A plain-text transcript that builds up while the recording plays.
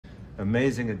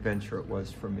amazing adventure it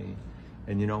was for me.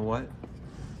 And you know what?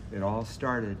 It all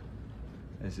started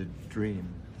as a dream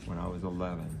when I was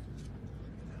 11.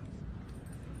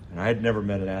 And I had never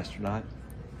met an astronaut.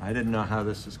 I didn't know how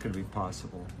this was going to be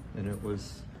possible. And it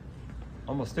was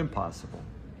almost impossible.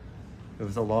 It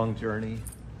was a long journey,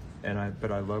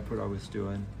 but I loved what I was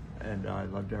doing, and I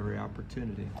loved every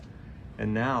opportunity.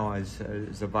 And now, as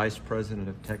a vice president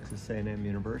of Texas A&M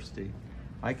University,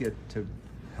 I get to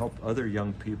help other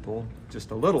young people,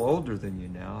 just a little older than you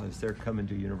now, as they're coming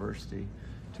to university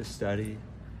to study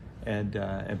and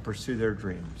pursue their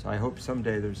dreams. I hope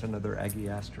someday there's another Aggie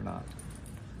astronaut.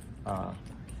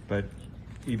 But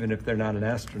even if they're not an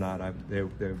astronaut,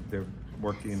 they're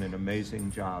working in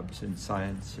amazing jobs in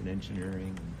science and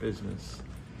engineering and business,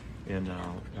 in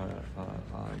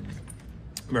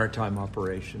maritime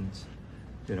operations,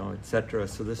 you know, etc.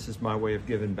 So this is my way of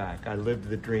giving back. I lived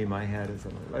the dream I had as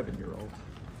an 11-year-old,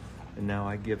 and now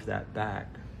I give that back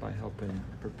by helping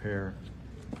prepare,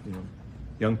 you know,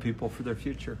 young people for their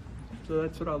future. So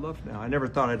that's what I love now. I never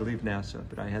thought I'd leave NASA,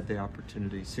 but I had the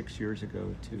opportunity 6 years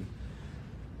ago to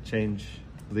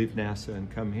leave NASA and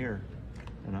come here,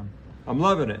 and I'm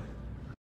loving it.